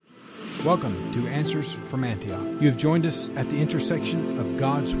Welcome to Answers from Antioch. You have joined us at the intersection of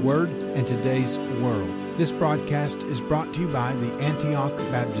God's Word and today's world. This broadcast is brought to you by the Antioch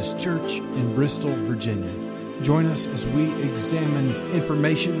Baptist Church in Bristol, Virginia. Join us as we examine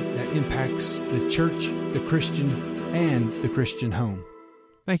information that impacts the church, the Christian, and the Christian home.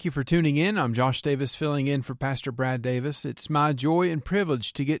 Thank you for tuning in. I'm Josh Davis, filling in for Pastor Brad Davis. It's my joy and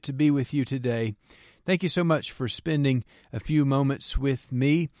privilege to get to be with you today. Thank you so much for spending a few moments with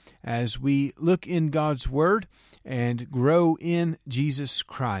me as we look in God's Word and grow in Jesus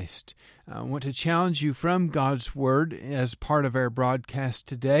Christ. I want to challenge you from God's Word as part of our broadcast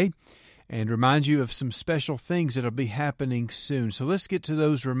today and remind you of some special things that will be happening soon. So let's get to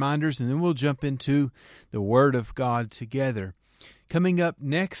those reminders and then we'll jump into the Word of God together. Coming up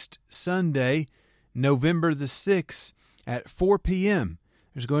next Sunday, November the 6th at 4 p.m.,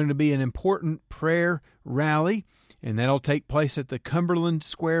 there's going to be an important prayer rally, and that'll take place at the Cumberland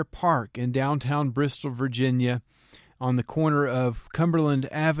Square Park in downtown Bristol, Virginia, on the corner of Cumberland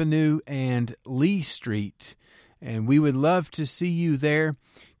Avenue and Lee Street. And we would love to see you there.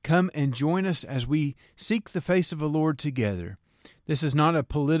 Come and join us as we seek the face of the Lord together. This is not a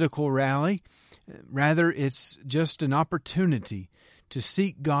political rally. Rather, it's just an opportunity to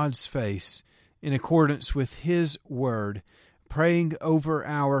seek God's face in accordance with His Word, praying over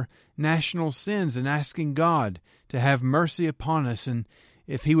our national sins and asking God to have mercy upon us, and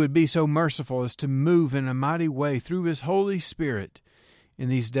if He would be so merciful as to move in a mighty way through His Holy Spirit in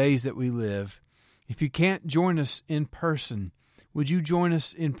these days that we live. If you can't join us in person, would you join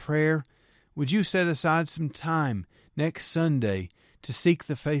us in prayer? Would you set aside some time next Sunday to seek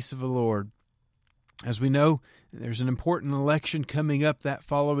the face of the Lord? As we know, there's an important election coming up that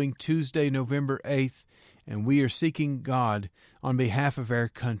following Tuesday, November 8th, and we are seeking God on behalf of our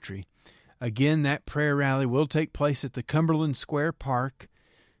country. Again, that prayer rally will take place at the Cumberland Square Park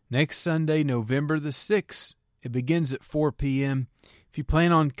next Sunday, November the 6th. It begins at 4 p.m. If you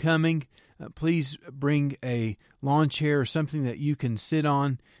plan on coming, please bring a lawn chair or something that you can sit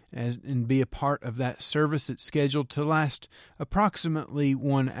on and be a part of that service. It's scheduled to last approximately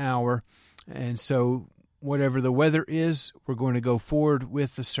 1 hour, and so whatever the weather is, we're going to go forward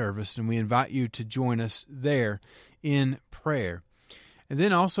with the service, and we invite you to join us there in prayer. And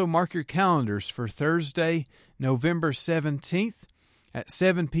then also mark your calendars for Thursday, November 17th at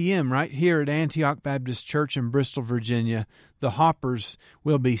 7 p.m. right here at Antioch Baptist Church in Bristol, Virginia. The Hoppers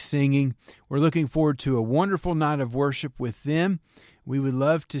will be singing. We're looking forward to a wonderful night of worship with them. We would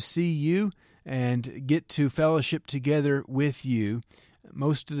love to see you and get to fellowship together with you.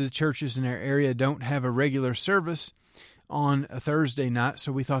 Most of the churches in our area don't have a regular service on a Thursday night,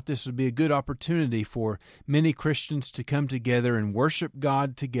 so we thought this would be a good opportunity for many Christians to come together and worship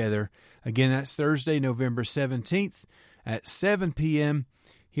God together. Again, that's Thursday, November 17th at 7 p.m.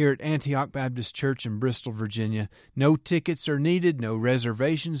 here at Antioch Baptist Church in Bristol, Virginia. No tickets are needed, no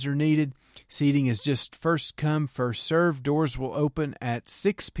reservations are needed. Seating is just first come, first served. Doors will open at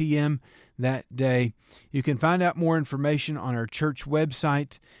 6 p.m. that day. You can find out more information on our church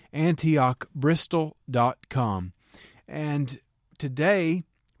website, antiochbristol.com. And today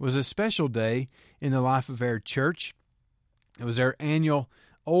was a special day in the life of our church. It was our annual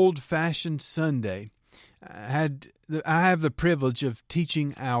Old-Fashioned Sunday. I have the privilege of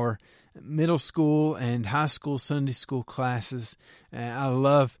teaching our middle school and high school Sunday school classes. I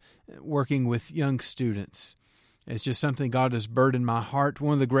love working with young students. It's just something God has burdened my heart.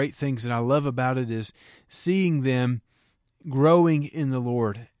 One of the great things that I love about it is seeing them growing in the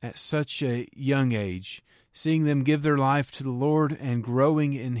Lord at such a young age, seeing them give their life to the Lord and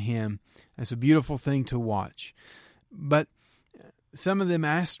growing in Him. That's a beautiful thing to watch. But some of them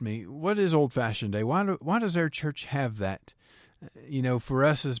asked me, what is Old-Fashioned Day? Why does our church have that? You know, for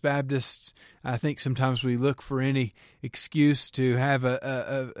us as Baptists, I think sometimes we look for any excuse to have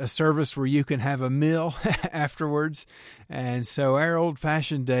a service where you can have a meal afterwards. And so our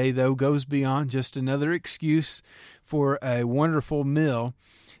Old-Fashioned Day, though, goes beyond just another excuse for a wonderful meal.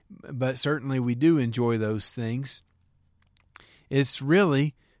 But certainly we do enjoy those things. It's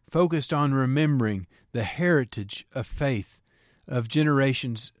really focused on remembering the heritage of faith of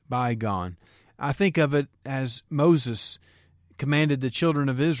generations bygone. I think of it as Moses commanded the children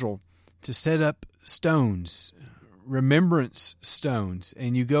of Israel to set up stones, remembrance stones.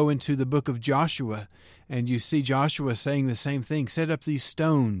 And you go into the book of Joshua and you see Joshua saying the same thing, set up these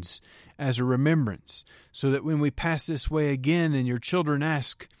stones as a remembrance, so that when we pass this way again and your children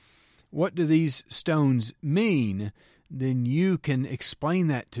ask, what do these stones mean? then you can explain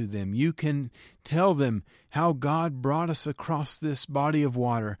that to them. You can tell them how God brought us across this body of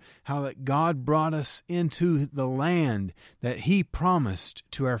water, how that God brought us into the land that He promised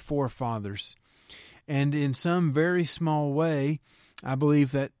to our forefathers. And in some very small way, I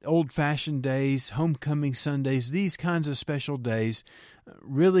believe that old-fashioned days, homecoming Sundays, these kinds of special days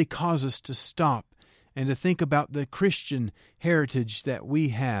really cause us to stop and to think about the Christian heritage that we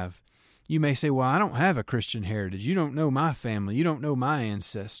have. You may say, well, I don't have a Christian heritage. You don't know my family. You don't know my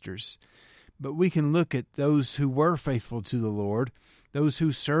ancestors. But we can look at those who were faithful to the Lord, those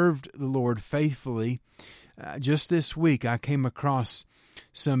who served the Lord faithfully. Just this week, I came across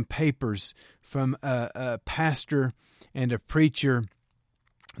some papers from a pastor and a preacher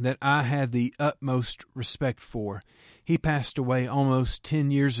that I had the utmost respect for. He passed away almost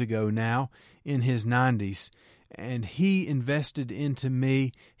 10 years ago now, in his 90s. And he invested into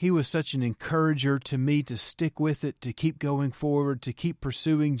me. He was such an encourager to me to stick with it, to keep going forward, to keep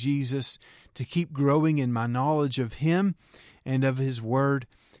pursuing Jesus, to keep growing in my knowledge of Him and of His Word.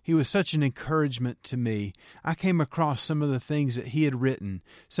 He was such an encouragement to me. I came across some of the things that he had written,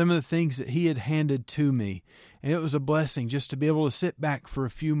 some of the things that he had handed to me, and it was a blessing just to be able to sit back for a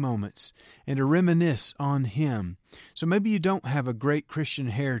few moments and to reminisce on him. So maybe you don't have a great Christian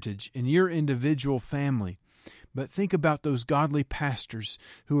heritage in your individual family, but think about those godly pastors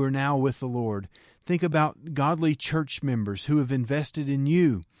who are now with the Lord. Think about godly church members who have invested in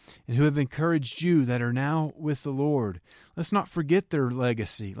you and who have encouraged you that are now with the Lord. Let's not forget their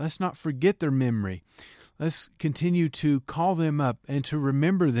legacy. Let's not forget their memory. Let's continue to call them up and to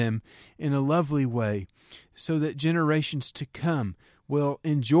remember them in a lovely way so that generations to come will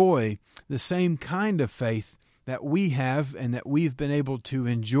enjoy the same kind of faith that we have and that we've been able to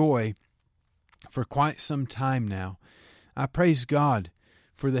enjoy for quite some time now. I praise God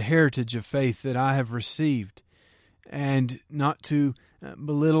for the heritage of faith that I have received, and not to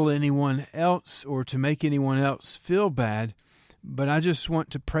belittle anyone else or to make anyone else feel bad, but I just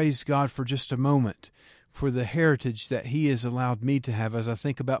want to praise God for just a moment for the heritage that He has allowed me to have as I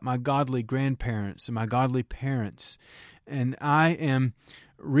think about my godly grandparents and my godly parents. And I am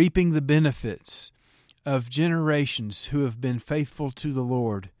reaping the benefits of generations who have been faithful to the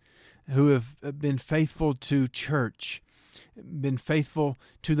Lord, who have been faithful to church, been faithful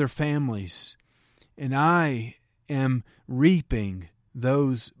to their families. And I am reaping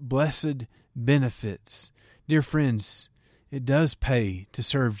those blessed benefits. Dear friends, it does pay to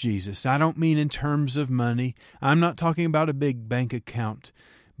serve Jesus. I don't mean in terms of money. I'm not talking about a big bank account.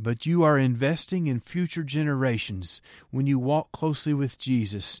 But you are investing in future generations when you walk closely with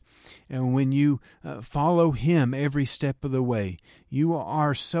Jesus and when you follow Him every step of the way. You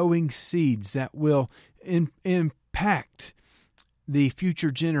are sowing seeds that will impact the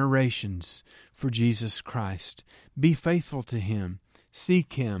future generations for Jesus Christ. Be faithful to Him.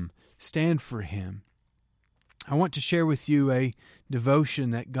 Seek Him. Stand for Him. I want to share with you a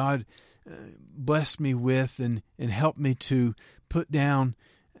devotion that God blessed me with and helped me to put down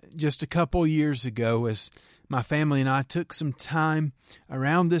just a couple years ago as my family and I took some time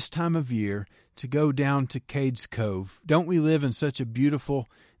around this time of year to go down to Cades Cove. Don't we live in such a beautiful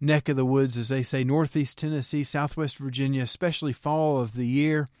neck of the woods, as they say, Northeast Tennessee, Southwest Virginia, especially fall of the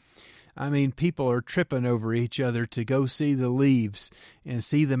year? I mean, people are tripping over each other to go see the leaves and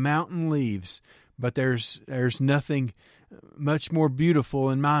see the mountain leaves. But there's nothing much more beautiful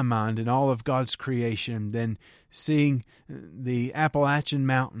in my mind in all of God's creation than seeing the Appalachian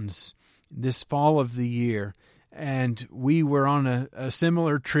Mountains this fall of the year. And we were on a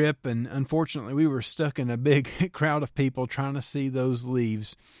similar trip, and unfortunately we were stuck in a big crowd of people trying to see those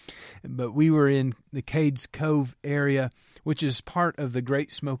leaves. But we were in the Cades Cove area, which is part of the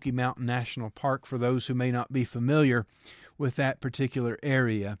Great Smoky Mountain National Park, for those who may not be familiar with that particular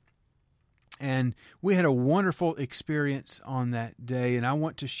area. And we had a wonderful experience on that day, and I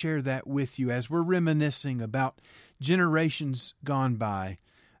want to share that with you as we're reminiscing about generations gone by,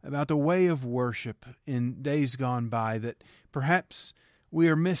 about the way of worship in days gone by that perhaps we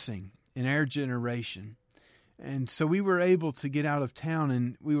are missing in our generation. And so we were able to get out of town,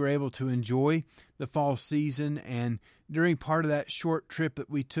 and we were able to enjoy the fall season. And during part of that short trip that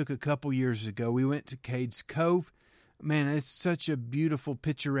we took a couple years ago, we went to Cades Cove. Man, it's such a beautiful,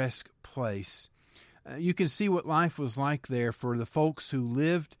 picturesque place. You can see what life was like there for the folks who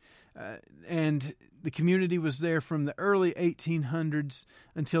lived, and the community was there from the early 1800s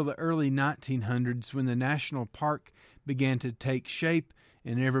until the early 1900s when the national park began to take shape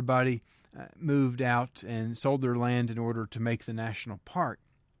and everybody moved out and sold their land in order to make the national park.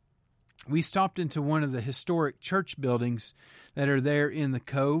 We stopped into one of the historic church buildings that are there in the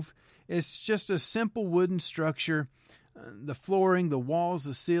cove. It's just a simple wooden structure The flooring, the walls,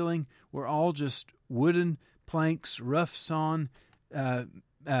 the ceiling were all just wooden planks, rough sawn,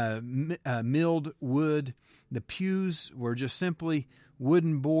 milled wood. The pews were just simply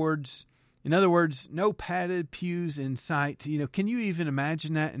wooden boards. In other words, no padded pews in sight. Can you even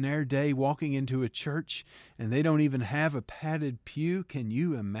imagine that in our day, walking into a church and they don't even have a padded pew? Can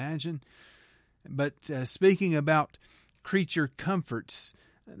you imagine? But speaking about creature comforts,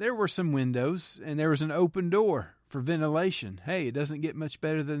 there were some windows and there was an open door for ventilation. Hey, it doesn't get much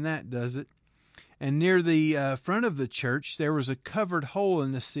better than that, does it? And near the front of the church, there was a covered hole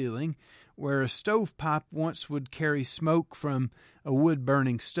in the ceiling where a stovepipe once would carry smoke from a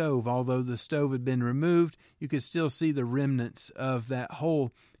wood-burning stove. Although the stove had been removed, you could still see the remnants of that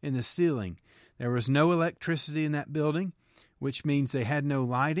hole in the ceiling. There was no electricity in that building, which means they had no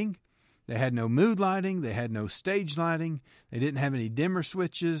lighting. They had no mood lighting. They had no stage lighting. They didn't have any dimmer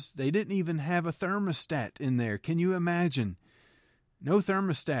switches. They didn't even have a thermostat in there. Can you imagine? No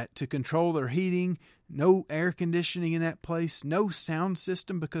thermostat to control their heating, no air conditioning in that place, no sound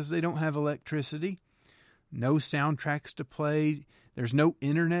system because they don't have electricity, no soundtracks to play, there's no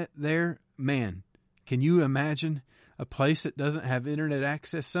internet there. Man, can you imagine a place that doesn't have internet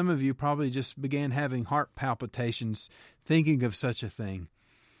access? Some of you probably just began having heart palpitations thinking of such a thing.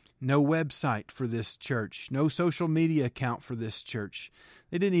 No website for this church, no social media account for this church.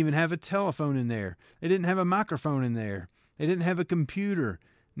 They didn't even have a telephone in there. They didn't have a microphone in there. They didn't have a computer,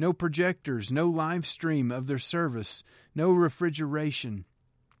 no projectors, no live stream of their service, no refrigeration.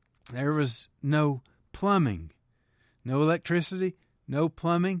 There was no plumbing, no electricity, no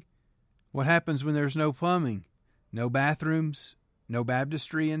plumbing. What happens when there's no plumbing? No bathrooms, no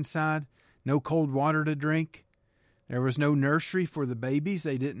baptistry inside, no cold water to drink. There was no nursery for the babies.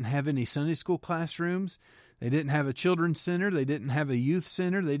 They didn't have any Sunday school classrooms. They didn't have a children's center. They didn't have a youth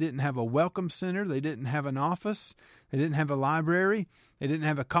center. They didn't have a welcome center. They didn't have an office. They didn't have a library. They didn't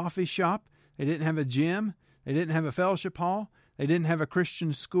have a coffee shop. They didn't have a gym. They didn't have a fellowship hall. They didn't have a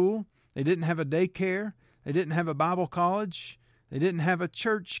Christian school. They didn't have a daycare. They didn't have a Bible college. They didn't have a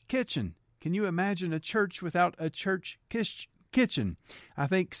church kitchen. Can you imagine a church without a church kitchen? I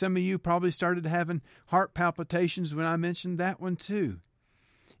think some of you probably started having heart palpitations when I mentioned that one too.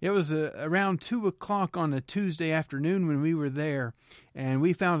 It was around 2 o'clock on a Tuesday afternoon when we were there, and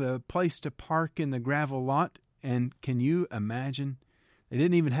we found a place to park in the gravel lot, and can you imagine? They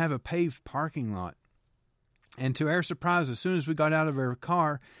didn't even have a paved parking lot. And to our surprise, as soon as we got out of our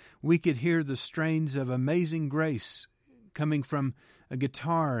car, we could hear the strains of Amazing Grace coming from a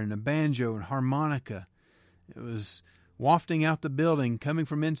guitar and a banjo and harmonica. It was wafting out the building, coming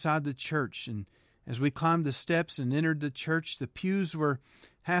from inside the church, and as we climbed the steps and entered the church, the pews were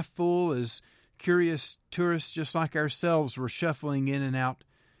half full as curious tourists just like ourselves were shuffling in and out,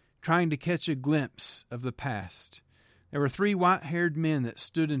 trying to catch a glimpse of the past. There were 3 white-haired men that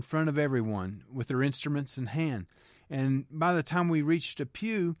stood in front of everyone with their instruments in hand, and by the time we reached a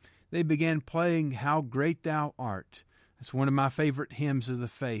pew, they began playing How Great Thou Art. That's one of my favorite hymns of the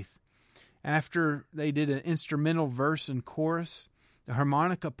faith. After they did an instrumental verse and chorus, the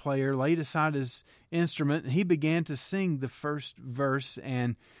harmonica player laid aside his instrument and he began to sing the first verse.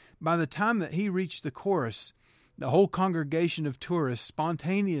 And by the time that he reached the chorus, the whole congregation of tourists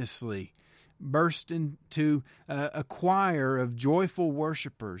spontaneously burst into a choir of joyful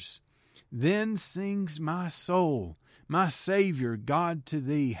worshipers. Then sings my soul, my Savior, God to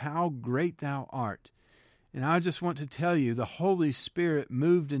thee, how great thou art. And I just want to tell you, the Holy Spirit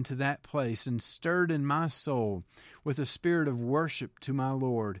moved into that place and stirred in my soul with a spirit of worship to my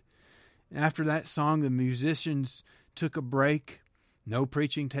Lord. And after that song, the musicians took a break. No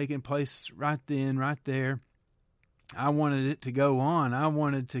preaching taking place right then, right there. I wanted it to go on. I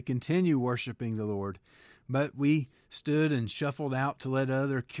wanted to continue worshiping the Lord. But we stood and shuffled out to let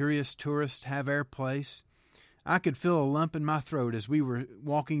other curious tourists have our place. I could feel a lump in my throat as we were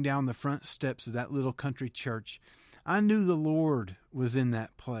walking down the front steps of that little country church. I knew the Lord was in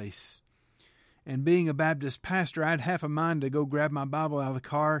that place. And being a Baptist pastor, I had half a mind to go grab my Bible out of the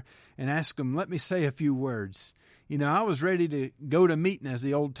car and ask him, let me say a few words. I was ready to go to meeting, as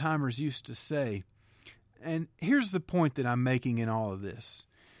the old timers used to say. And here's the point that I'm making in all of this.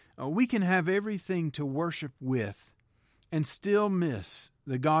 We can have everything to worship with and still miss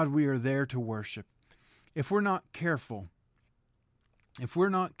the God we are there to worship. If we're not careful,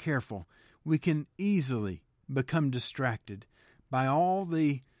 we can easily become distracted by all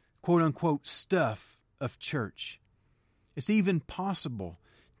the quote-unquote stuff of church. It's even possible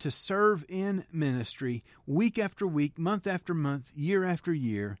to serve in ministry week after week, month after month, year after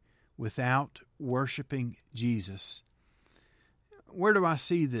year, without worshiping Jesus. Where do I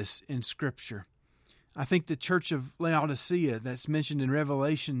see this in Scripture? I think the church of Laodicea that's mentioned in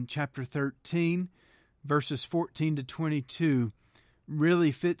Revelation chapter 13, verses 14 to 22,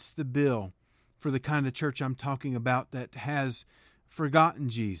 really fits the bill for the kind of church I'm talking about that has forgotten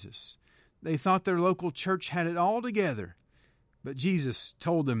Jesus. They thought their local church had it all together, but Jesus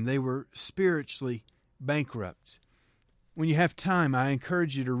told them they were spiritually bankrupt. When you have time, I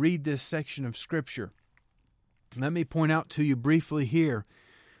encourage you to read this section of Scripture. Let me point out to you briefly here,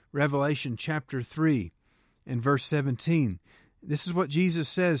 Revelation chapter 3 and verse 17. This is what Jesus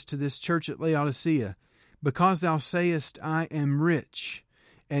says to this church at Laodicea. Because thou sayest, I am rich,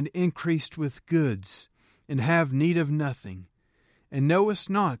 and increased with goods, and have need of nothing, and knowest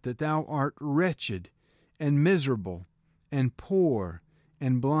not that thou art wretched, and miserable, and poor,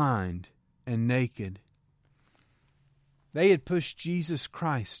 and blind, and naked. They had pushed Jesus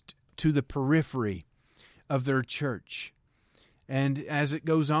Christ to the periphery of their church. And as it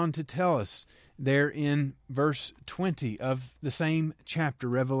goes on to tell us there in verse 20 of the same chapter,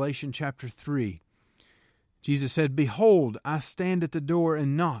 Revelation chapter 3, Jesus said, Behold, I stand at the door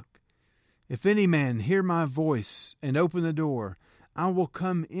and knock. If any man hear my voice and open the door, I will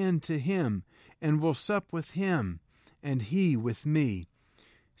come in to him and will sup with him, and he with me.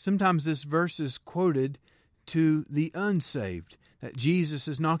 Sometimes this verse is quoted to the unsaved, that Jesus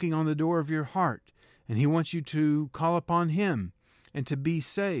is knocking on the door of your heart, and he wants you to call upon him and to be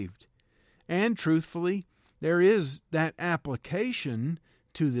saved. And truthfully, there is that application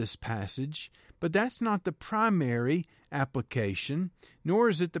to this passage, but that's not the primary application, nor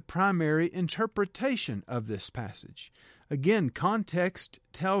is it the primary interpretation of this passage. Again, context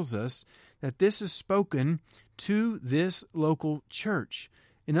tells us that this is spoken to this local church.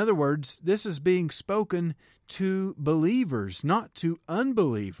 In other words, this is being spoken to believers, not to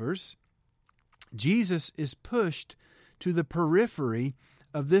unbelievers. Jesus is pushed to the periphery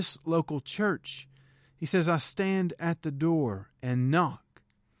of this local church. He says, I stand at the door and knock.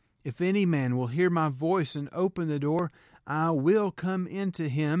 If any man will hear my voice and open the door, I will come into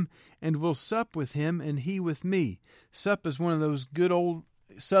him and will sup with him and he with me. Sup is one of those good old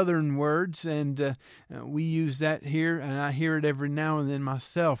Southern words, and we use that here, and I hear it every now and then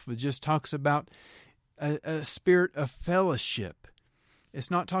myself. It just talks about a spirit of fellowship.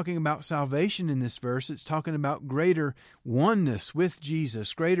 It's not talking about salvation in this verse. It's talking about greater oneness with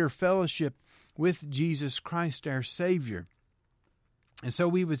Jesus, greater fellowship with Jesus Christ, our Savior. And so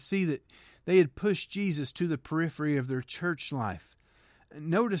we would see that they had pushed Jesus to the periphery of their church life.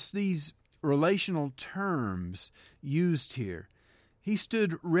 Notice these relational terms used here. He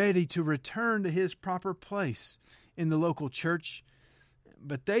stood ready to return to his proper place in the local church,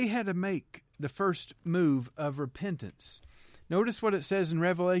 but they had to make the first move of repentance. Notice what it says in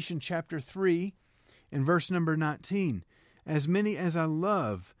Revelation chapter 3 and verse number 19. As many as I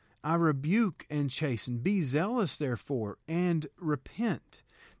love, I rebuke and chasten. Be zealous, therefore, and repent.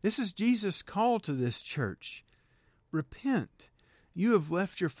 This is Jesus' call to this church. Repent. You have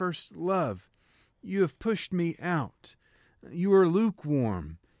left your first love. You have pushed me out. You are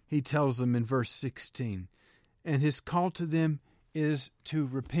lukewarm, he tells them in verse 16. And his call to them is to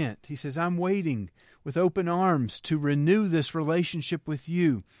repent. He says, I'm waiting with open arms to renew this relationship with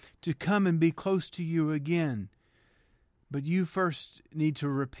you, to come and be close to you again. But you first need to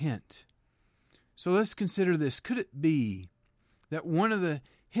repent. So let's consider this. Could it be that one of the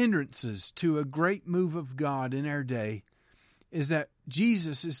hindrances to a great move of God in our day is that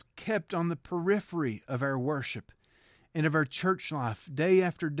Jesus is kept on the periphery of our worship and of our church life day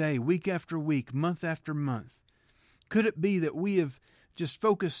after day, week after week, month after month? Could it be that we have just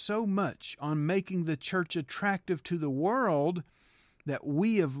focused so much on making the church attractive to the world that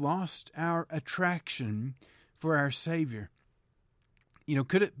we have lost our attraction for our Savior?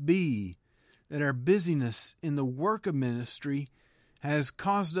 Could it be that our busyness in the work of ministry has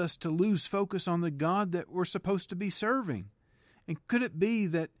caused us to lose focus on the God that we're supposed to be serving? And could it be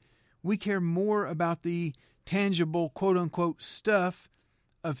that we care more about the tangible, quote-unquote, stuff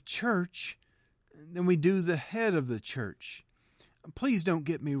of church than we do the head of the church? Please don't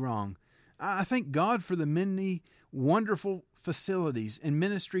get me wrong. I thank God for the many wonderful facilities and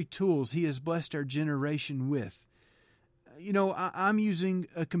ministry tools He has blessed our generation with. I'm using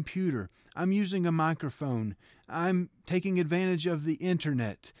a computer. I'm using a microphone. I'm taking advantage of the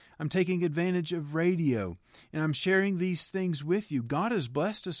internet. I'm taking advantage of radio. And I'm sharing these things with you. God has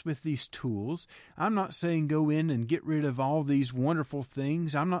blessed us with these tools. I'm not saying go in and get rid of all these wonderful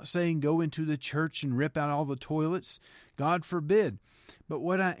things. I'm not saying go into the church and rip out all the toilets. God forbid. But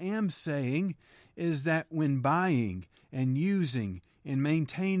what I am saying is that when buying and using and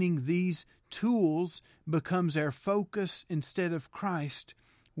maintaining these tools becomes our focus instead of Christ,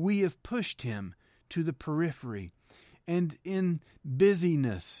 we have pushed Him to the periphery. And in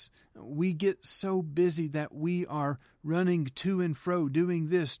busyness, we get so busy that we are running to and fro, doing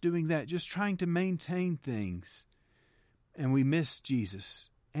this, doing that, just trying to maintain things. And we miss Jesus.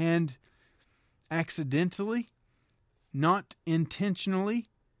 And accidentally, not intentionally,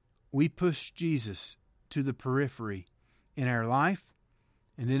 we push Jesus to the periphery in our life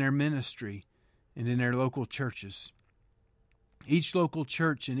and in our ministry and in our local churches. Each local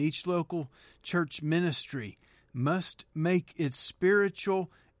church and each local church ministry must make its spiritual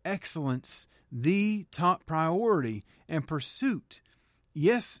excellence the top priority and pursuit.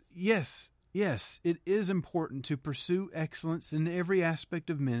 Yes, it is important to pursue excellence in every aspect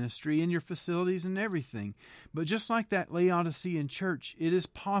of ministry, in your facilities and everything. But just like that Laodicean church, it is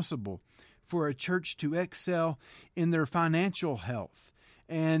possible for a church to excel in their financial health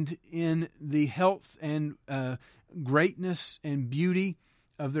and in the health and greatness and beauty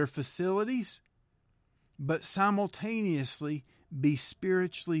of their facilities, but simultaneously be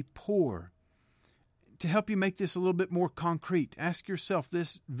spiritually poor. To help you make this a little bit more concrete, ask yourself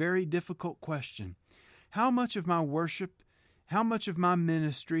this very difficult question. How much of my worship, how much of my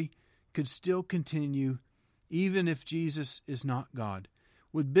ministry could still continue even if Jesus is not God?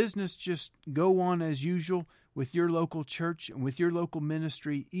 Would business just go on as usual with your local church and with your local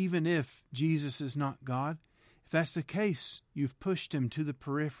ministry even if Jesus is not God? If that's the case, you've pushed him to the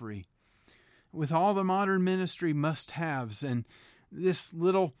periphery. With all the modern ministry must-haves, and this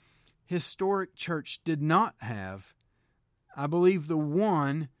little historic church did not have, I believe the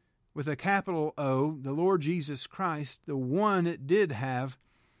one with a capital O, the Lord Jesus Christ, the one it did have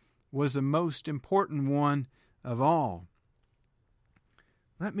was the most important one of all.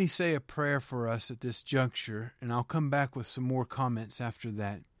 Let me say a prayer for us at this juncture, and I'll come back with some more comments after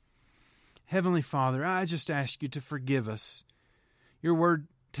that. Heavenly Father, I just ask you to forgive us. Your word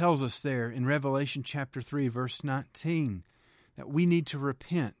tells us there in Revelation chapter 3, verse 19, that we need to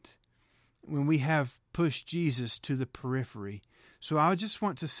repent when we have pushed Jesus to the periphery. So I just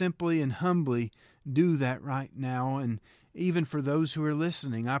want to simply and humbly do that right now. And even for those who are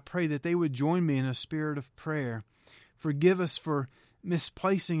listening, I pray that they would join me in a spirit of prayer. Forgive us for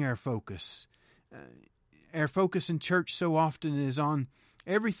misplacing our focus. Our focus in church so often is on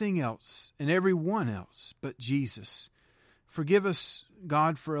everything else and everyone else but Jesus. Forgive us,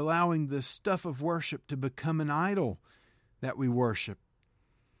 God, for allowing the stuff of worship to become an idol that we worship.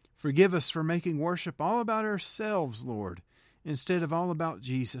 Forgive us for making worship all about ourselves, Lord, instead of all about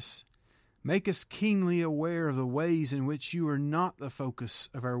Jesus. Make us keenly aware of the ways in which you are not the focus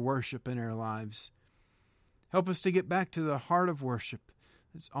of our worship in our lives. Help us to get back to the heart of worship.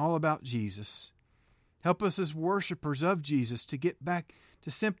 It's all about Jesus. Help us as worshipers of Jesus to get back to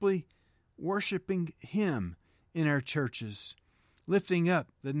simply worshiping him in our churches, lifting up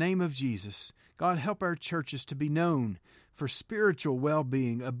the name of Jesus. God, help our churches to be known for spiritual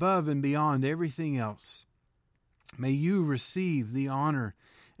well-being above and beyond everything else. May you receive the honor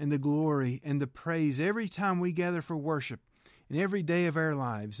and the glory and the praise every time we gather for worship and every day of our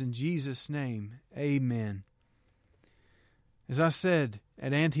lives. In Jesus' name, amen. As I said,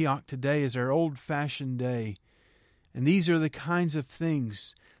 at Antioch today is our old-fashioned day, and these are the kinds of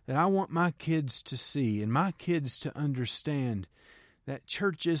things that I want my kids to see and my kids to understand, that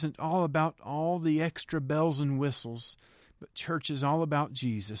church isn't all about all the extra bells and whistles, but church is all about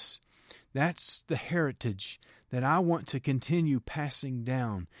Jesus. That's the heritage that I want to continue passing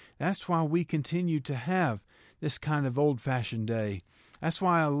down. That's why we continue to have this kind of old-fashioned day. That's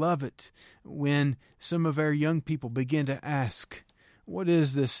why I love it when some of our young people begin to ask, what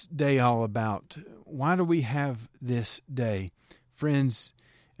is this day all about? Why do we have this day? Friends,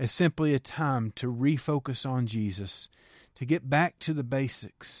 it's simply a time to refocus on Jesus, to get back to the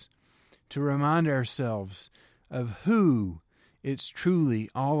basics, to remind ourselves of who it's truly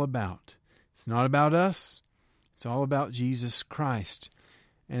all about. It's not about us. It's all about Jesus Christ.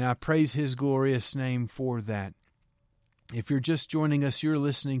 And I praise his glorious name for that. If you're just joining us, you're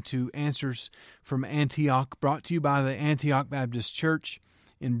listening to Answers from Antioch, brought to you by the Antioch Baptist Church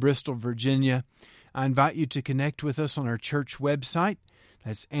in Bristol, Virginia. I invite you to connect with us on our church website.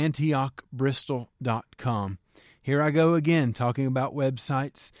 That's AntiochBristol.com. Here I go again, talking about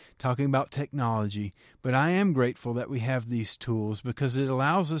websites, talking about technology. But I am grateful that we have these tools because it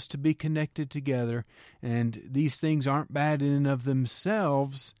allows us to be connected together. And these things aren't bad in and of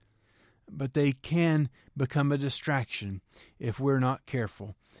themselves, but they can become a distraction if we're not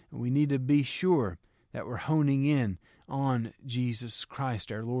careful. We need to be sure that we're honing in on Jesus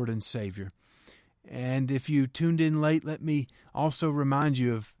Christ, our Lord and Savior. And if you tuned in late, let me also remind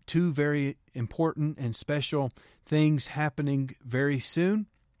you of two very important and special things happening very soon.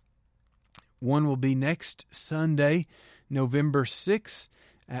 One will be next Sunday, November 6th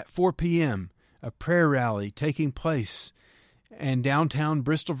at 4 p.m., a prayer rally taking place in downtown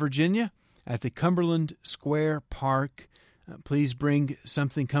Bristol, Virginia at the Cumberland Square Park. Please bring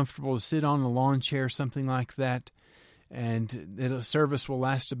something comfortable to sit on, a lawn chair, something like that. And the service will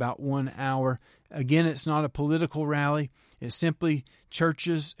last about 1 hour. Again, it's not a political rally. It's simply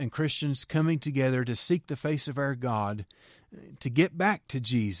churches and Christians coming together to seek the face of our God, to get back to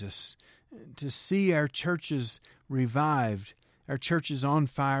Jesus, to see our churches revived, our churches on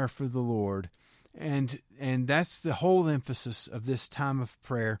fire for the Lord. And that's the whole emphasis of this time of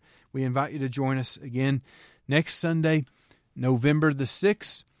prayer. We invite you to join us again next Sunday, November the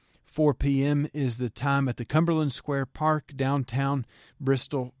 6th. 4 p.m. is the time at the Cumberland Square Park, downtown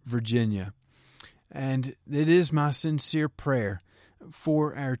Bristol, Virginia. And it is my sincere prayer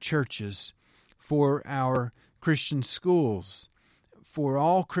for our churches, for our Christian schools, for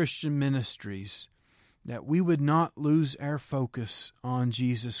all Christian ministries, that we would not lose our focus on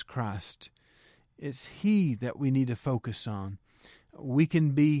Jesus Christ. It's He that we need to focus on. We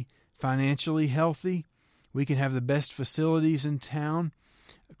can be financially healthy. We can have the best facilities in town.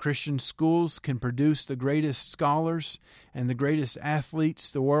 Christian schools can produce the greatest scholars and the greatest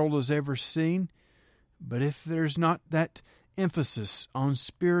athletes the world has ever seen. But if there's not that emphasis on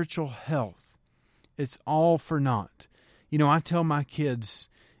spiritual health, it's all for naught. You know, I tell my kids,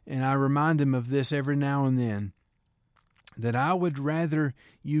 and I remind them of this every now and then, that I would rather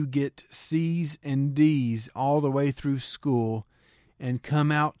you get C's and D's all the way through school and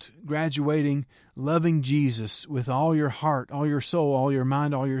come out graduating loving Jesus with all your heart, all your soul, all your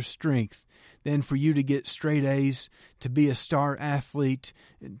mind, all your strength, than for you to get straight A's, to be a star athlete,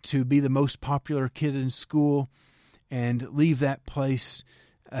 to be the most popular kid in school, and leave that place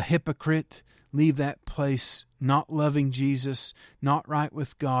a hypocrite, leave that place not loving Jesus, not right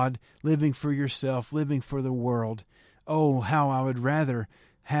with God, living for yourself, living for the world. Oh, how I would rather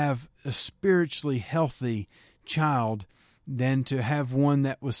have a spiritually healthy child than to have one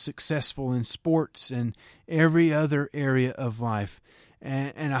that was successful in sports and every other area of life.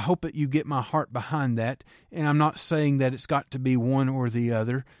 And I hope that you get my heart behind that. And I'm not saying that it's got to be one or the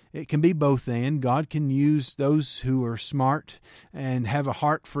other. It can be both and. God can use those who are smart and have a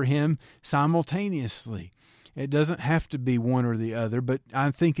heart for Him simultaneously. It doesn't have to be one or the other, but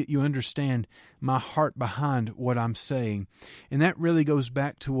I think that you understand my heart behind what I'm saying. And that really goes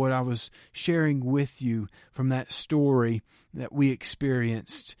back to what I was sharing with you from that story that we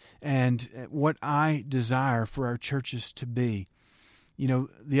experienced and what I desire for our churches to be. You know,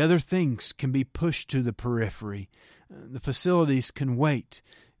 the other things can be pushed to the periphery. The facilities can wait.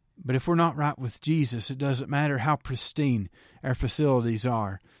 But if we're not right with Jesus, it doesn't matter how pristine our facilities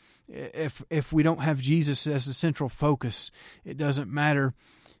are. If we don't have Jesus as the central focus, it doesn't matter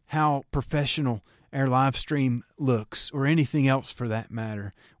how professional our live stream looks or anything else for that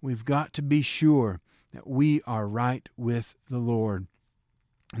matter. We've got to be sure that we are right with the Lord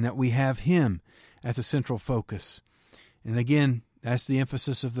and that we have Him as the central focus. And again, that's the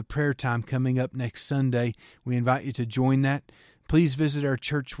emphasis of the prayer time coming up next Sunday. We invite you to join that. Please visit our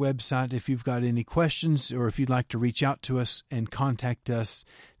church website if you've got any questions or if you'd like to reach out to us and contact us.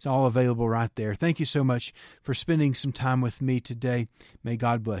 It's all available right there. Thank you so much for spending some time with me today. May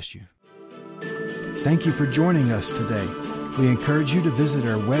God bless you. Thank you for joining us today. We encourage you to visit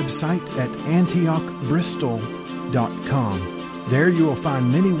our website at AntiochBristol.com. There you will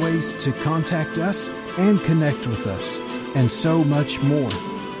find many ways to contact us and connect with us, and so much more.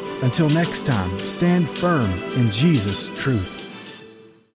 Until next time, stand firm in Jesus' truth.